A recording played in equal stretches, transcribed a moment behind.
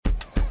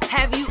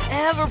Have you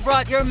ever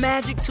brought your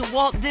magic to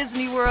Walt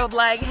Disney World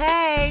like,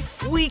 hey,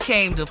 we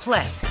came to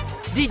play?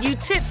 Did you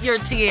tip your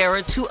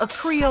tiara to a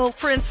Creole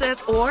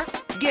princess or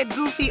get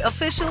goofy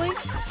officially?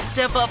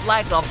 Step up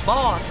like a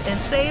boss and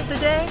save the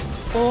day?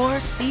 Or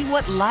see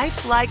what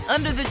life's like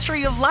under the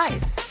tree of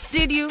life?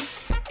 Did you?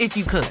 If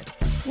you could.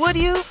 Would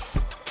you?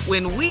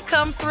 When we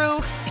come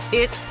through,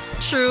 it's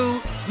true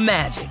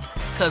magic.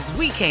 'Cause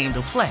we came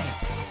to play.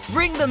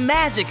 Bring the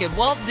magic at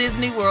Walt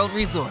Disney World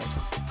Resort.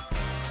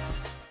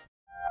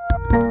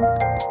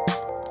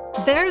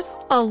 There's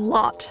a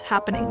lot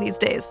happening these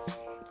days.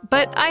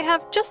 But I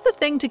have just the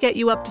thing to get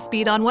you up to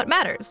speed on what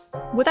matters,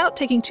 without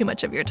taking too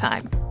much of your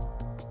time.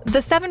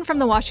 The 7 from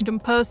the Washington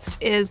Post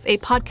is a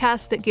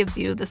podcast that gives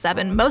you the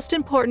 7 most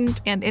important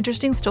and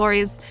interesting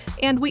stories,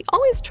 and we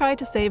always try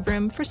to save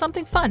room for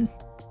something fun.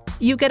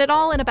 You get it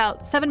all in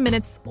about 7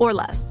 minutes or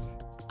less.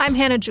 I'm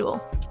Hannah Jewell.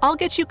 I'll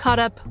get you caught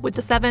up with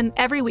the 7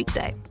 every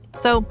weekday.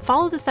 So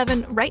follow the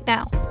 7 right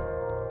now.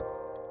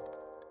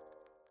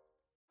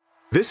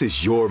 This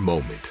is your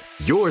moment,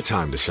 your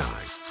time to shine,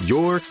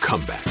 your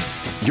comeback.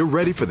 You're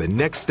ready for the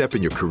next step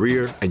in your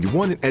career, and you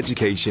want an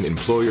education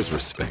employers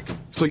respect.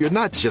 So you're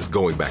not just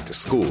going back to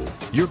school,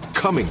 you're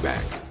coming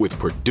back with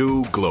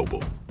Purdue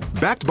Global.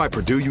 Backed by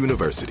Purdue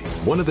University,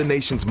 one of the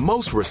nation's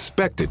most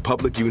respected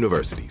public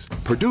universities,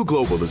 Purdue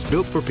Global is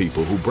built for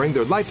people who bring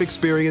their life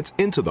experience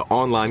into the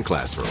online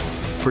classroom.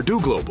 Purdue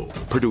Global,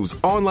 Purdue's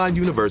online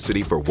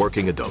university for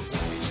working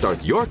adults.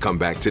 Start your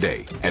comeback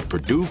today at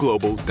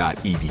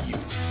purdueglobal.edu.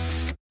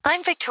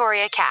 I'm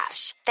Victoria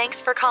Cash.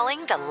 Thanks for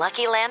calling the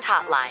Lucky Land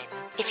Hotline.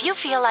 If you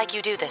feel like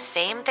you do the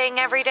same thing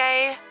every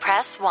day,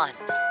 press 1.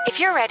 If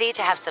you're ready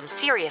to have some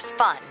serious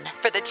fun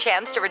for the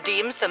chance to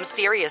redeem some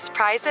serious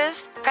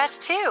prizes, press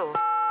 2.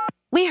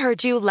 We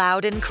heard you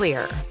loud and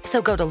clear.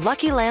 So go to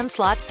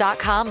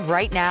LuckyLandSlots.com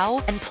right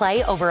now and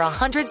play over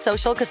 100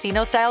 social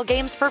casino-style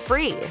games for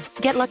free.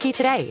 Get lucky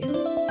today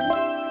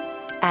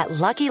at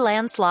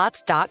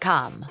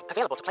LuckyLandSlots.com.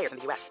 Available to players in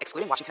the U.S.,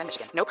 excluding Washington and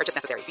Michigan. No purchase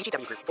necessary.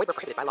 VGW Group. Void where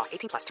prohibited by law.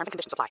 18+. Terms and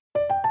conditions apply.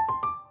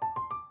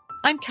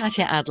 I'm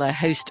Katya Adler,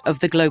 host of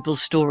The Global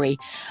Story.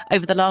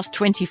 Over the last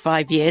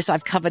 25 years,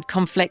 I've covered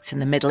conflicts in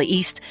the Middle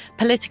East,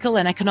 political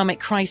and economic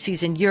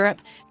crises in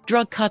Europe,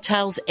 drug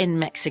cartels in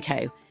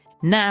Mexico.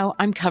 Now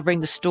I'm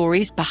covering the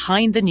stories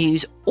behind the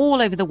news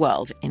all over the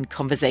world in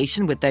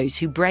conversation with those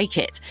who break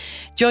it.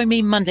 Join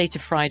me Monday to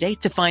Friday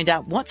to find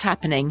out what's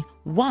happening,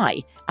 why,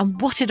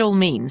 and what it all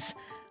means.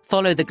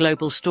 Follow The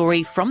Global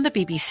Story from the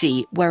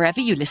BBC wherever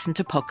you listen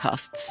to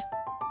podcasts.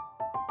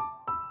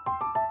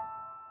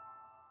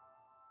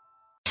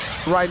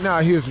 Right now,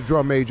 here's the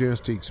Drum Major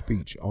Instinct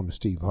speech on the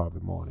Steve Harvey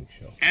Morning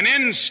Show. An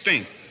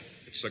instinct.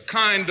 It's a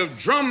kind of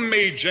drum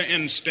major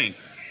instinct.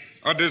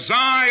 A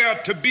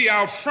desire to be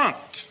out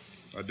front.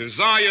 A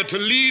desire to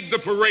lead the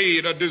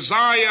parade, a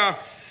desire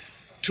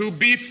to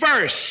be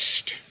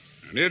first.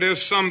 And it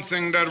is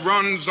something that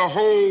runs the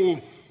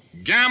whole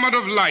gamut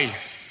of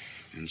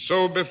life. And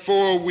so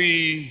before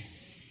we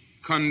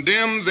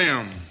condemn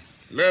them,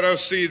 let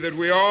us see that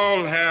we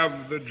all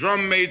have the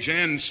drum major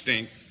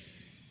instinct.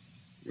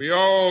 We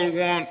all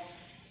want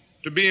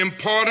to be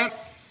important,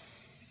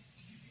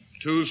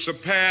 to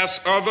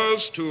surpass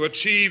others, to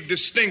achieve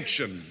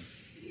distinction,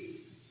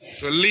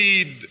 to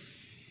lead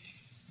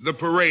the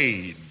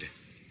parade.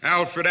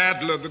 Alfred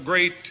Adler, the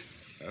great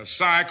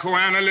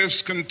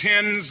psychoanalyst,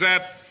 contends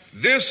that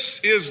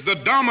this is the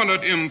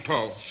dominant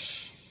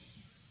impulse.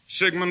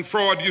 Sigmund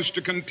Freud used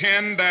to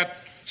contend that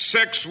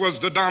sex was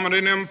the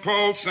dominant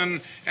impulse,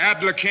 and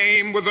Adler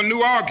came with a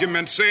new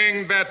argument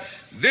saying that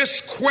this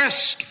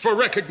quest for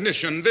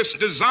recognition, this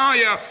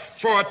desire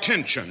for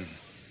attention,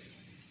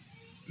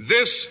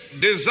 this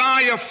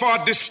desire for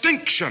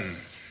distinction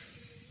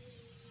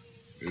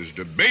is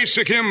the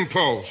basic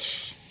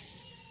impulse,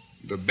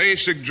 the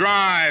basic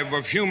drive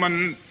of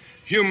human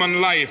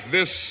life,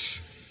 this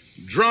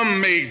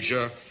drum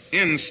major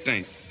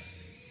instinct.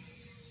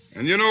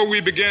 And you know,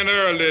 we began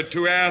early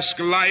to ask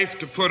life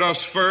to put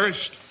us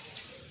first.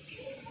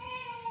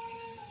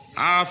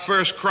 Our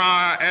first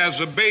cry as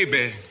a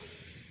baby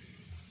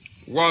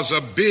was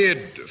a bid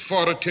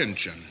for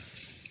attention.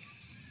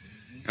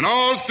 And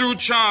all through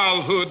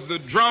childhood, the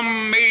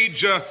drum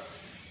major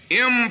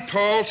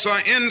impulse or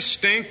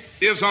instinct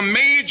is a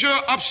major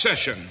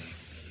obsession.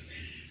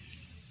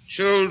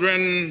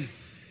 Children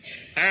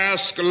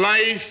ask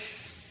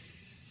life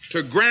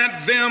to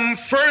grant them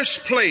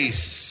first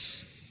place.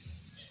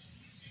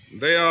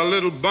 They are a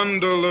little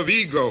bundle of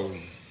ego.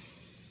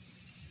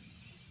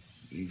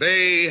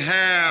 They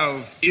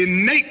have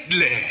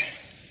innately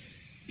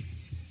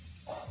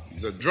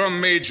the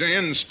drum major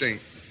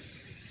instinct.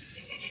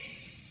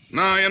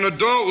 Now, in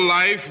adult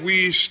life,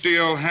 we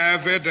still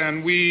have it,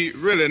 and we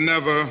really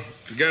never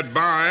get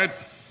by it.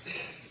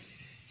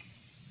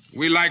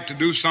 We like to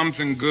do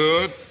something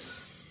good.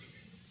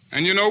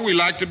 And you know, we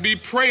like to be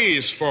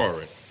praised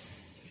for it.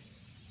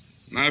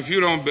 Now, if you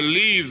don't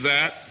believe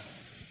that,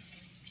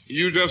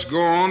 you just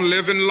go on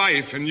living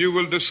life and you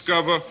will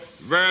discover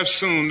very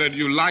soon that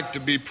you like to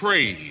be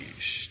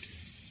praised.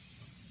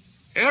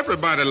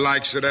 Everybody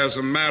likes it, as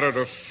a matter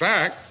of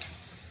fact.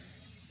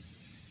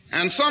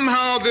 And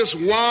somehow this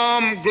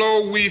warm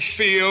glow we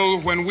feel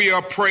when we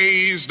are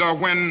praised or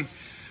when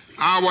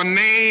our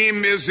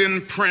name is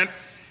in print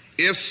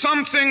is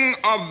something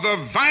of the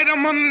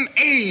vitamin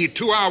A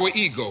to our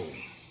ego.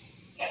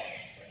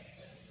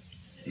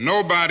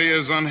 Nobody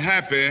is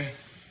unhappy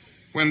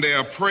when they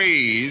are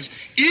praised,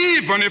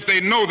 even if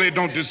they know they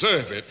don't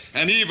deserve it,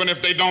 and even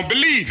if they don't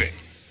believe it.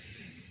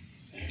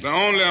 The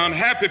only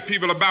unhappy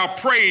people about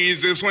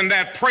praise is when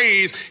that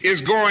praise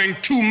is going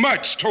too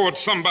much towards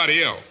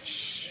somebody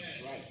else.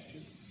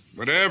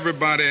 But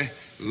everybody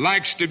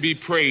likes to be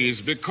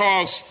praised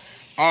because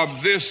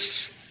of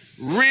this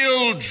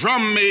real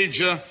drum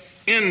major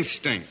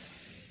instinct.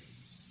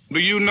 Do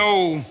you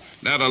know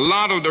that a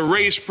lot of the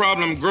race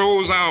problem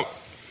grows out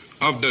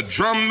of the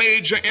drum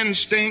major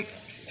instinct?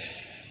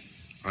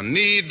 A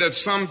need that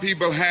some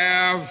people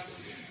have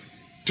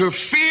to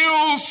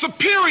feel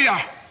superior.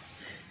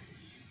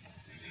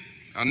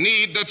 A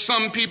need that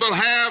some people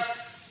have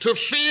to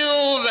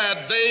feel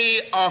that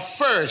they are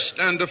first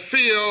and to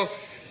feel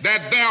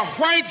that their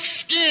white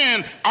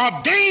skin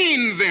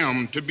ordained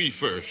them to be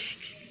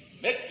first.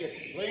 Make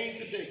it plain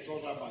today,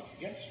 because I'm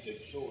against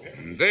it so heavy.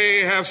 And they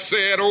have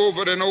said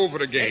over and over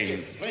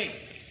again,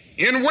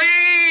 in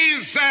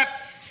ways that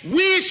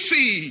we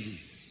see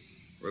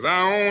with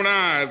our own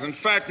eyes. In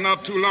fact,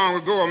 not too long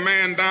ago, a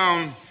man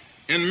down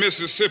in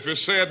Mississippi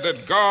said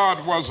that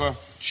God was a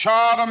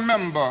charter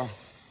member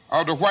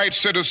of the White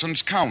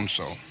Citizens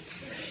Council.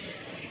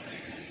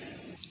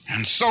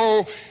 And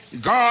so,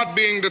 God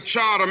being the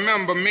charter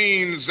member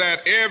means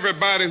that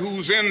everybody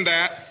who's in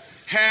that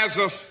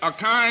has a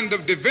kind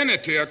of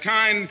divinity, a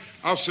kind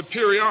of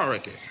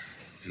superiority.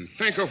 And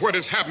think of what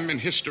has happened in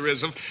history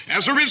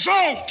as a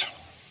result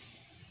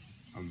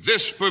of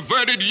this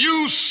perverted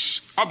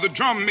use of the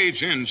drum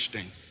major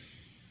instinct.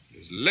 It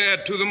has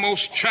led to the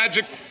most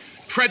tragic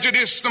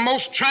prejudice, the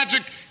most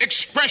tragic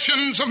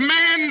expressions of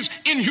man's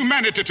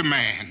inhumanity to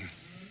man.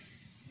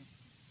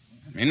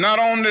 I mean, not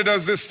only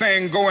does this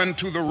thing go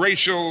into the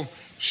racial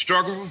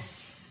struggle,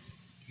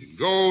 it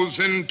goes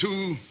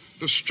into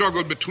the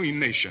struggle between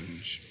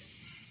nations.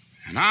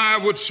 And I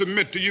would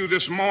submit to you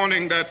this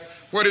morning that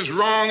what is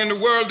wrong in the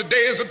world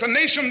today is that the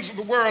nations of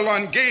the world are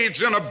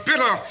engaged in a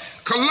bitter,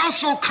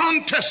 colossal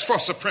contest for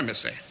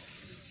supremacy.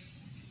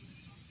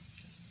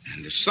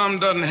 And if something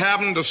doesn't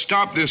happen to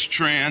stop this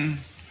trend,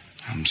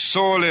 I'm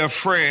sorely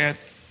afraid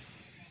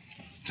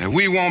that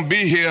we won't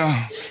be here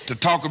to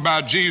talk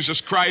about Jesus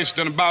Christ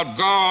and about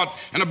God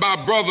and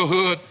about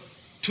brotherhood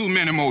too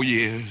many more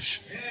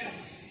years.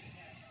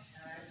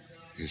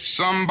 If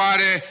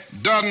somebody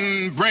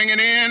doesn't bring an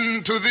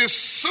end to this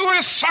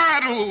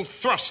suicidal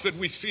thrust that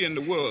we see in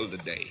the world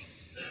today,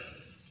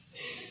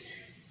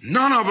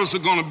 none of us are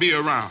going to be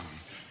around,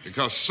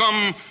 because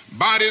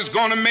somebody's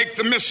going to make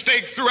the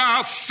mistake through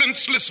our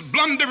senseless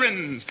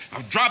blunderings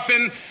of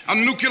dropping a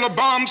nuclear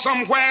bomb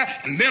somewhere,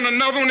 and then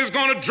another one is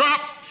going to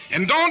drop.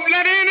 And don't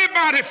let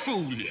anybody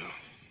fool you.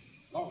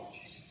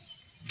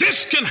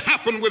 This can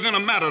happen within a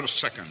matter of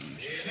seconds.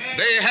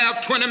 They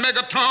have 20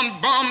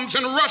 megaton bombs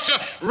in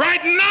Russia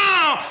right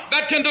now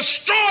that can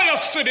destroy a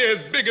city as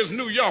big as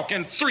New York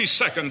in 3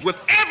 seconds, with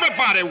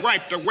everybody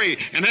wiped away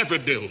in every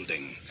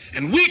building.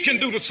 And we can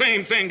do the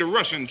same thing to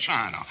Russia and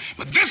China.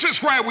 But this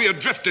is where we are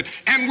drifting,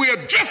 and we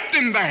are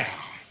drifting there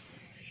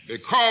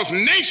because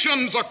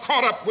nations are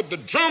caught up with the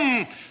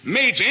drum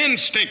major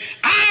instinct.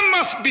 I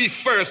must be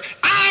first.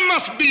 I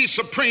must be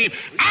supreme.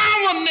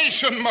 Our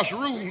nation must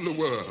rule the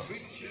world.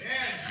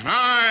 And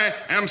I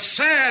am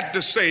sad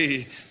to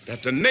say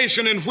that the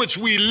nation in which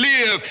we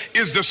live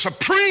is the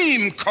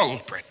supreme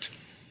culprit.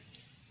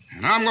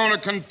 And I'm going to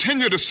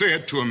continue to say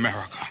it to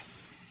America,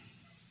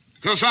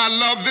 because I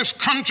love this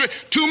country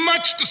too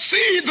much to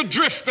see the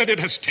drift that it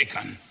has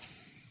taken.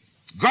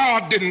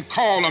 God didn't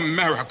call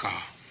America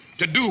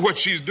to do what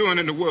she's doing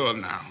in the world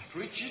now.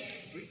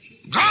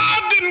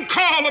 God didn't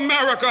call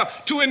America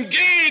to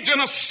engage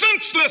in a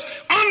senseless,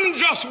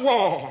 unjust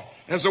war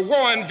as the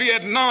war in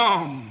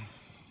Vietnam.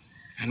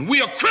 And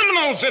we are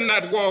criminals in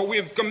that war. We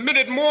have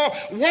committed more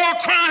war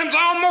crimes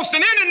almost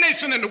than any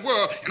nation in the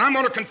world. And I'm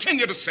going to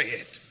continue to say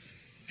it.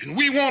 And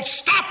we won't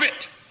stop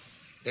it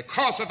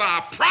because of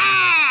our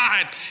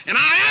pride and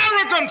our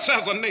arrogance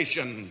as a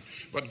nation.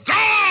 But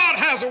God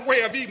has a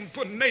way of even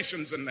putting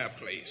nations in their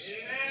place.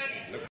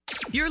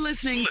 You're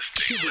listening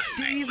to the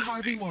Steve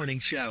Harvey Morning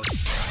Show.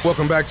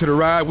 Welcome back to The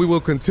Ride. We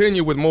will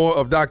continue with more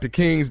of Dr.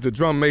 King's The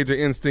Drum Major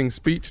Instinct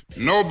speech.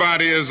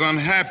 Nobody is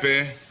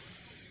unhappy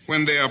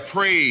when they are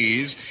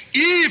praised,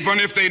 even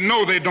if they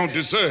know they don't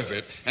deserve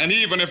it, and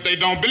even if they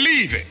don't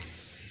believe it.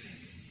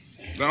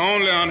 The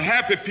only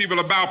unhappy people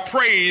about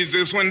praise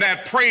is when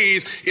that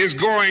praise is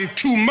going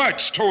too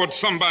much towards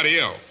somebody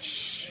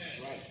else.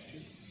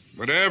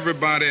 But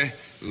everybody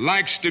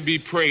likes to be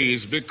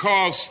praised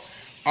because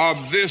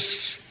of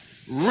this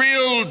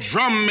real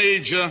drum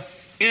major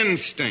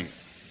instinct.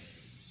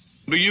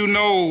 Do you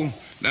know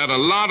that a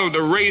lot of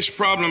the race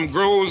problem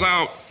grows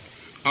out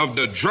of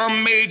the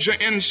drum major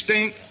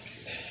instinct?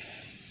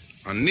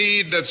 a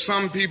need that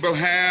some people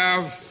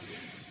have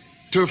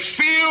to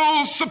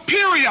feel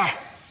superior,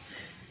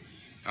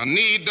 a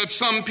need that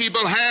some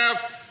people have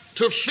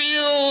to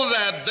feel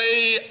that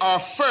they are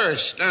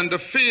first and to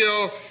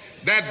feel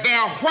that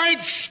their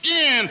white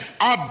skin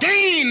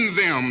ordained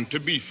them to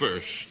be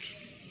first.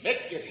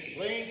 Make it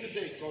plain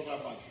today, because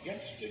I'm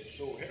against it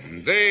so heavy.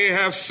 And they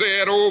have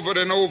said over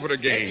and over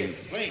again, Make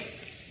it plain.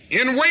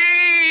 in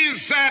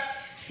ways that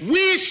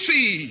we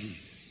see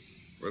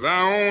with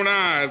our own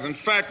eyes. In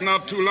fact,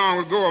 not too long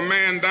ago, a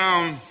man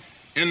down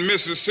in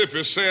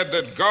Mississippi said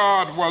that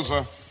God was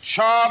a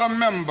charter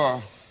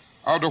member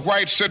of the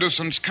White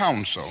Citizens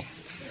Council.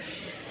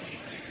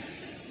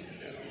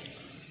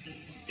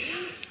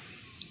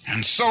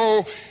 And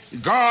so,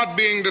 God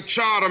being the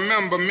charter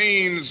member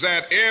means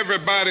that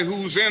everybody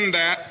who's in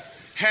that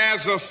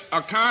has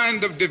a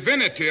kind of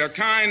divinity, a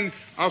kind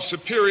of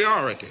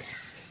superiority.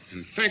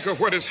 And think of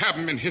what has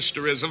happened in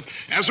history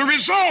as a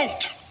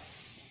result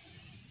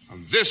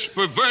of this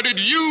perverted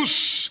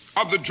use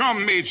of the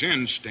drum major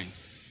instinct.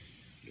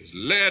 It has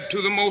led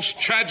to the most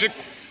tragic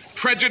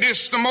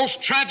prejudice, the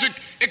most tragic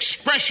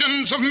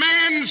expressions of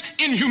man's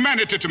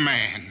inhumanity to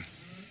man.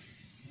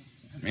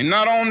 I mean,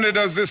 not only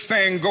does this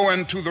thing go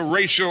into the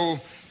racial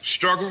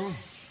struggle,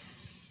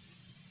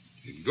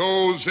 it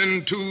goes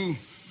into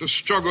the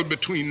struggle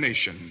between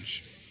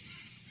nations.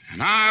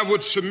 And I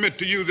would submit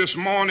to you this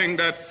morning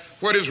that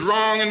what is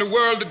wrong in the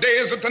world today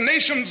is that the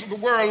nations of the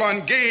world are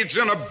engaged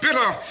in a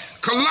bitter,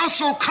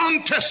 colossal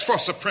contest for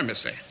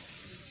supremacy.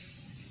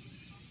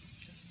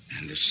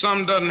 And if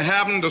something doesn't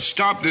happen to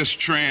stop this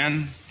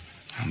trend,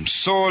 I'm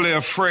sorely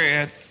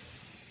afraid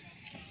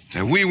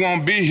that we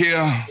won't be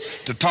here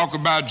to talk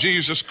about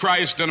Jesus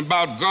Christ and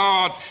about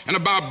God and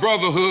about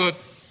brotherhood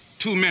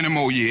too many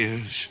more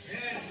years.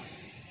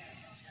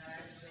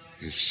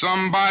 If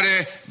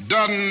somebody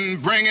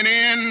doesn't bring an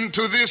end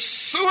to this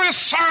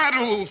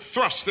suicidal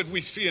thrust that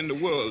we see in the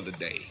world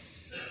today,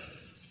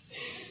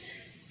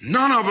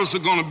 none of us are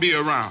going to be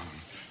around,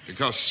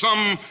 because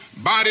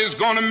somebody's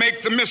going to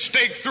make the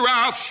mistake through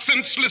our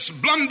senseless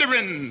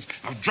blunderings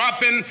of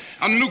dropping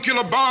a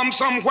nuclear bomb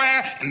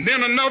somewhere, and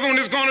then another one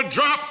is going to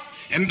drop.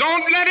 And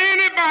don't let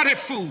anybody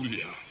fool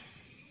you.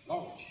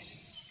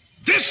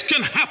 This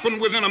can happen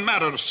within a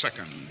matter of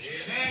seconds.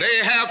 They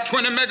have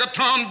 20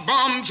 megaton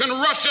bombs in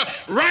Russia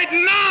right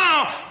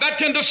now that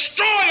can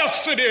destroy a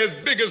city as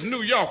big as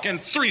New York in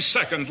 3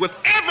 seconds, with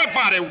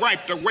everybody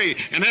wiped away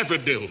in every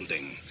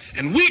building.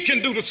 And we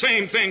can do the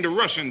same thing to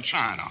Russia and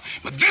China.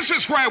 But this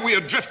is where we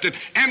are drifting,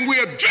 and we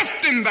are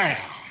drifting there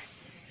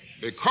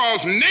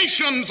because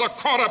nations are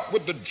caught up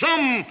with the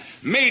drum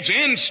major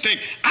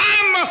instinct.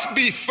 I must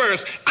be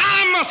first.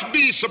 I must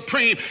be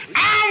supreme.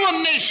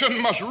 Our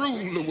nation must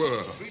rule the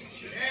world.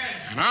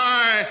 And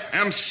I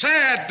am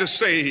sad to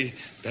say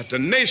that the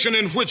nation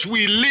in which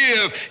we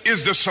live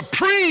is the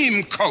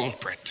supreme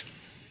culprit.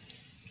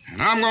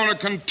 And I'm going to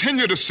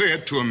continue to say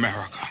it to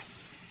America,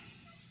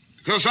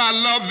 because I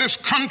love this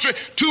country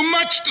too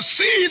much to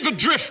see the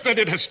drift that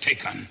it has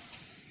taken.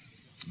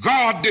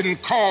 God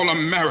didn't call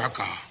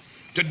America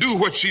to do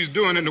what she's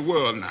doing in the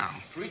world now.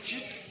 Preach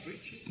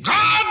it.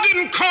 God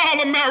didn't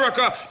call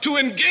America to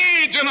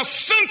engage in a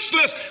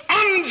senseless,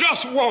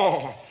 unjust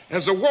war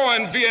as the war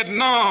in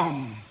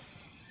Vietnam.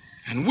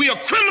 And we are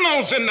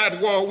criminals in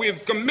that war. We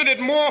have committed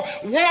more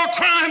war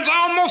crimes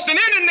almost than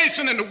any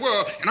nation in the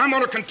world. And I'm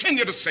going to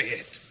continue to say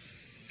it.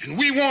 And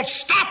we won't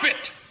stop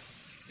it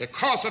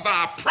because of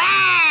our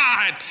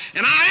pride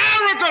and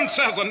our arrogance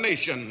as a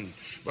nation.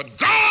 But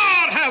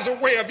God has a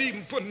way of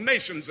even putting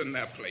nations in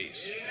their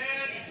place.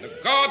 The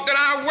God that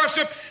I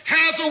worship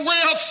has a way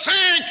of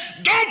saying,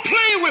 don't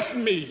play with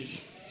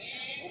me.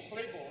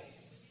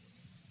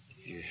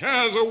 He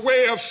has a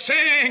way of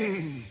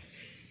saying,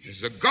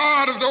 as the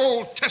God of the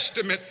Old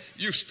Testament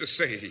used to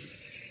say,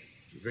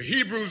 the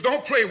Hebrews,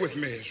 don't play with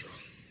me, Israel.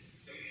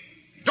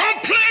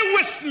 Don't play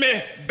with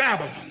me,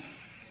 Babylon.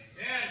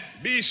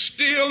 Be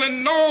still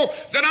and know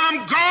that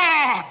I'm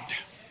God.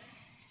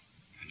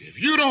 And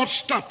if you don't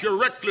stop your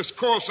reckless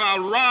course,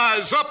 I'll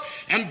rise up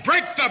and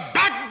break the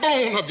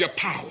backbone of your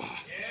power.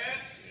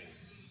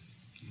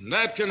 And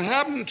that can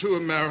happen to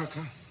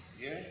America.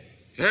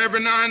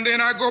 Every now and then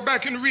I go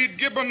back and read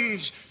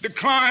Gibbon's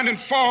Decline and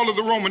Fall of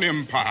the Roman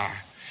Empire.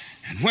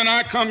 And when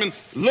I come and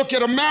look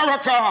at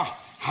America,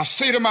 I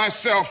say to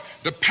myself,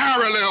 the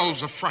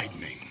parallels are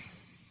frightening.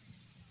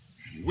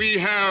 We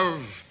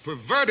have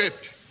perverted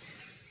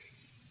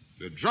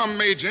the drum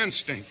major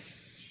instinct.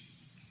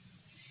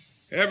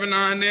 Every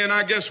now and then,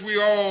 I guess we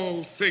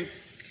all think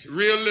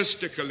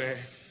realistically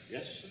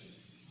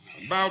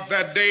about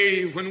that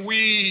day when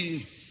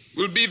we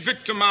will be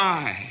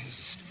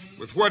victimized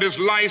with what is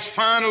life's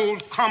final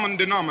common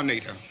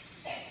denominator.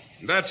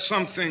 That's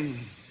something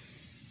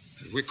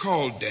that we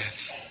call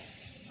death.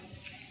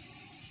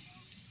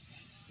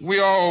 We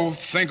all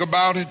think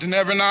about it, and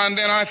every now and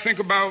then I think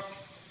about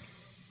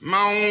my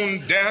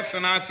own death,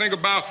 and I think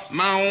about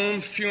my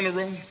own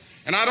funeral,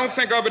 and I don't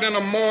think of it in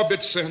a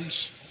morbid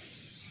sense.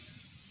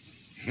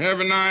 And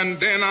every now and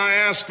then I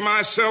ask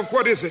myself,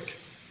 what is it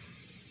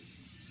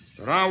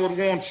that I would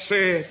want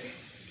said,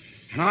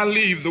 and I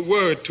leave the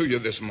word to you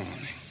this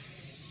morning.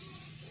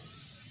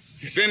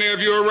 If any of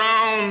you are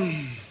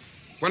around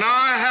when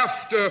I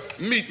have to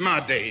meet my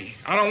day,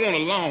 I don't want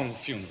a long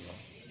funeral.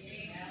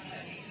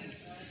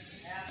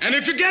 And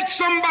if you get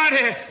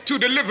somebody to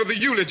deliver the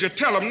eulogy,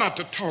 tell them not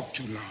to talk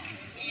too long.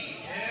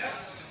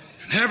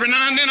 And every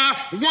now and then I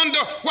wonder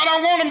what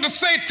I want them to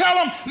say. Tell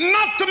them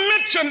not to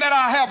mention that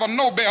I have a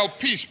Nobel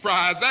Peace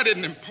Prize. That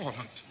isn't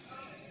important.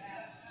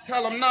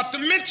 Tell them not to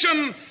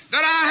mention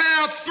that I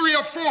have 300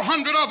 or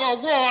 400 other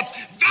awards.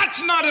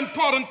 That's not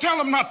important. Tell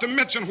them not to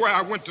mention where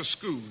I went to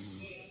school.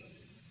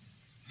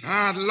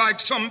 I'd like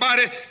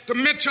somebody to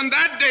mention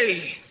that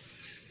day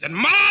that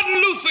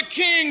Martin Luther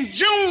King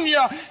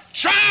Jr.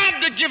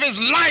 tried to give his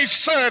life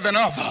serving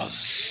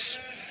others.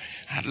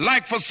 I'd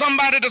like for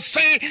somebody to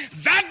say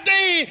that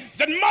day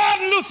that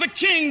Martin Luther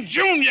King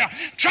Jr.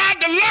 tried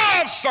to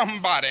love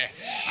somebody.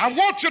 I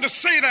want you to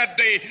say that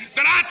day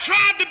that I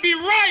tried to be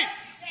right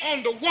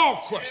on the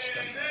wall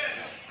question.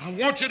 I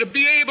want you to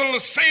be able to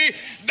say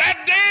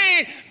that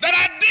day that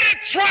I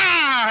did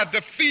try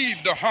to feed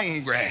the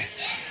hungry.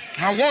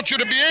 I want you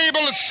to be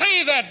able to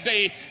say that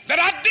day that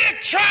I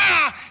did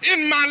try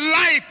in my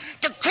life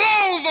to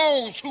clothe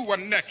those who were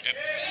naked.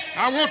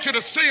 I want you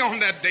to say on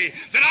that day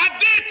that I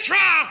did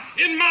try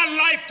in my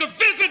life to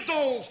visit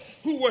those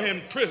who were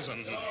in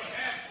prison.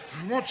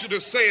 I want you to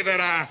say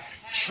that I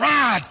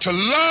tried to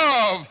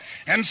love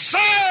and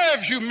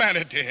serve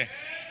humanity.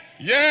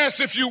 Yes,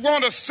 if you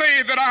want to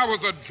say that I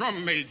was a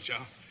drum major,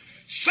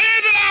 say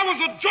that I was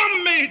a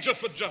drum major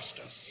for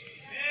justice.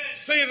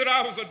 Say that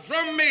I was a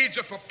drum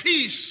major for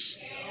peace.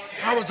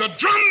 I was a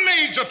drum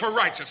major for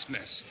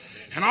righteousness.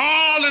 And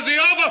all of the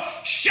other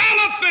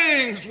shallow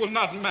things will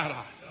not matter.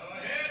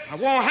 I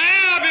won't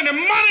have any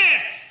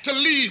money to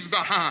leave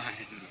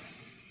behind.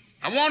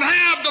 I won't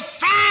have the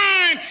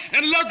fine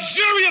and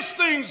luxurious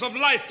things of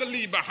life to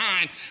leave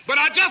behind. But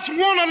I just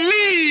want to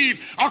leave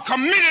a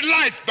committed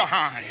life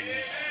behind.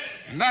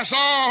 And that's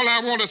all I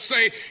want to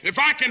say. If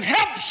I can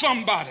help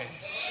somebody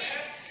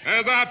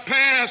as I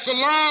pass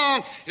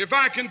along, if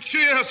I can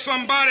cheer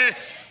somebody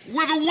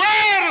with a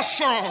word of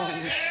song,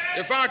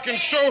 if I can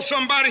show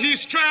somebody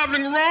he's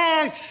traveling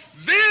wrong,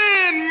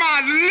 then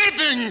my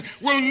living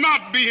will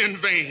not be in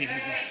vain.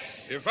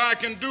 If I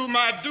can do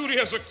my duty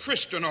as a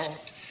Christian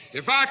ought,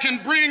 if I can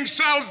bring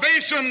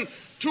salvation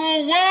to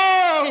a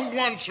world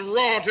once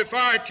wrought, if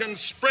I can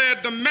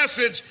spread the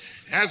message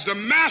as the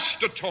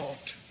Master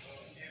taught,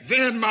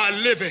 then my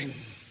living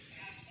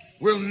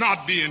will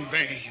not be in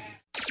vain.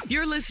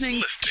 You're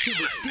listening to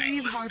the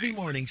Steve Harvey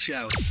Morning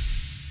Show.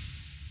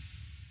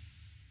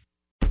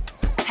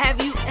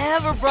 Have you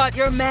ever brought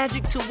your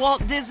magic to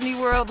Walt Disney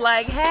World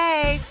like,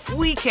 hey,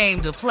 we came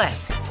to play?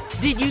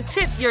 Did you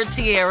tip your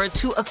tiara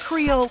to a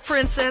Creole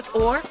princess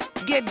or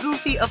get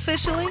goofy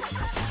officially?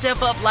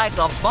 Step up like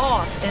a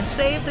boss and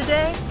save the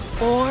day?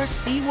 Or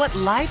see what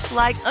life's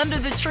like under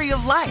the tree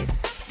of life?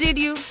 Did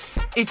you?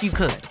 If you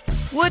could.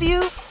 Would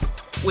you?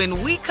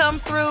 When we come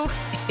through,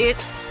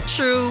 it's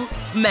true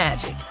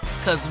magic.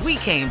 'Cause we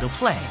came to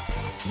play.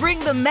 Bring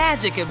the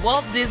magic at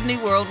Walt Disney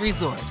World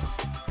Resort.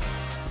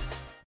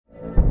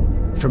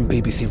 From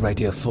BBC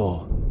Radio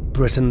 4,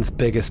 Britain's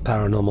biggest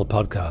paranormal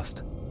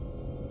podcast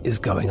is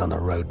going on a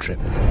road trip.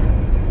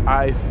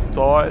 I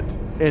thought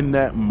in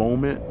that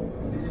moment,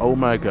 oh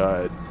my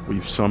God,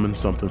 we've summoned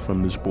something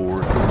from this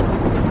board.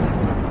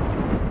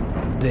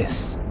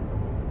 This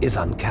is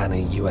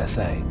Uncanny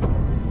USA.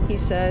 He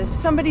says,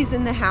 somebody's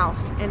in the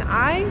house, and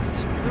I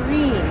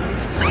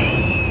screamed.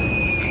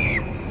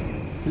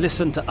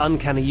 Listen to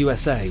Uncanny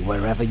USA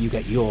wherever you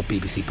get your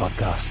BBC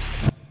podcasts,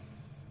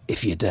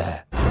 if you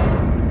dare.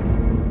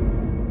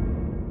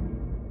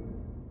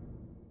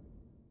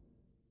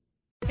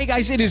 Hey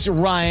guys, it is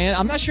Ryan.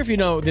 I'm not sure if you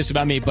know this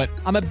about me, but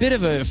I'm a bit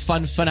of a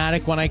fun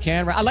fanatic when I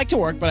can. I like to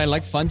work, but I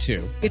like fun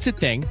too. It's a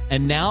thing.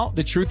 And now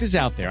the truth is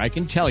out there. I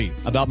can tell you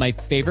about my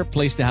favorite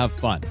place to have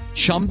fun.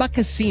 Chumba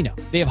Casino.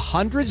 They have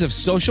hundreds of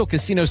social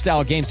casino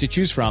style games to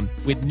choose from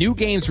with new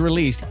games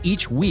released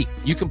each week.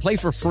 You can play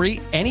for free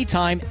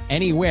anytime,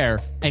 anywhere.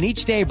 And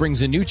each day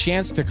brings a new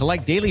chance to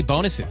collect daily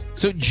bonuses.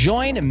 So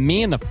join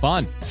me in the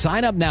fun.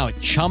 Sign up now at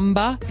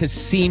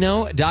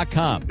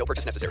ChumbaCasino.com. No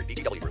purchase necessary.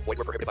 VGW Group. Void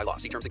where prohibited by law.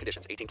 See terms and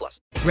conditions.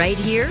 18+. Right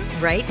here,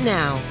 right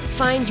now.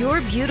 Find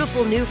your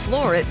beautiful new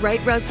floor at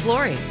Right Rug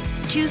Flooring.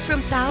 Choose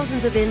from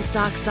thousands of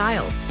in-stock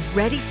styles,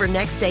 ready for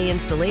next day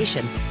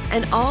installation,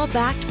 and all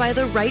backed by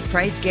the right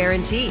price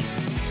guarantee.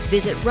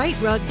 Visit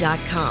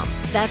rightrug.com.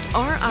 That's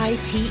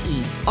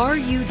RITERUG.com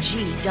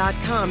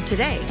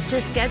today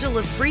to schedule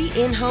a free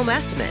in-home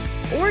estimate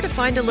or to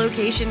find a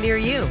location near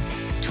you.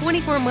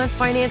 24-month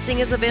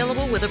financing is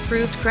available with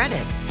approved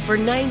credit. For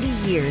 90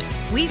 years,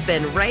 we've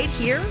been right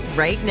here,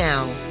 right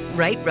now.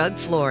 Right Rug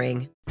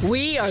Flooring.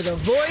 We are the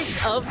voice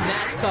of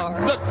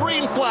NASCAR. The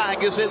green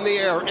flag is in the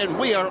air, and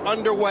we are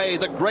underway.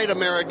 The great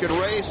American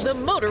race. The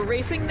Motor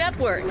Racing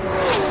Network.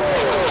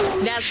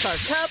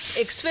 NASCAR Cup,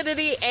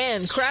 Xfinity,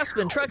 and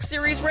Craftsman Truck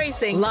Series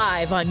Racing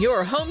live on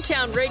your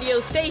hometown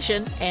radio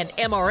station and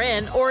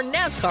MRN or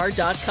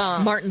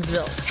NASCAR.com.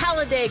 Martinsville,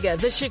 Talladega,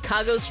 the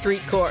Chicago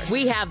Street Course.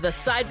 We have the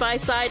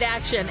side-by-side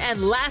action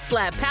and last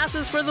lap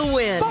passes for the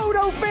win.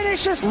 Photo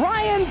finishes.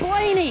 Ryan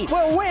Blaney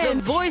will win.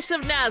 The voice of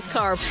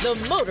NASCAR,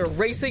 the Motor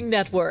Racing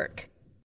Network.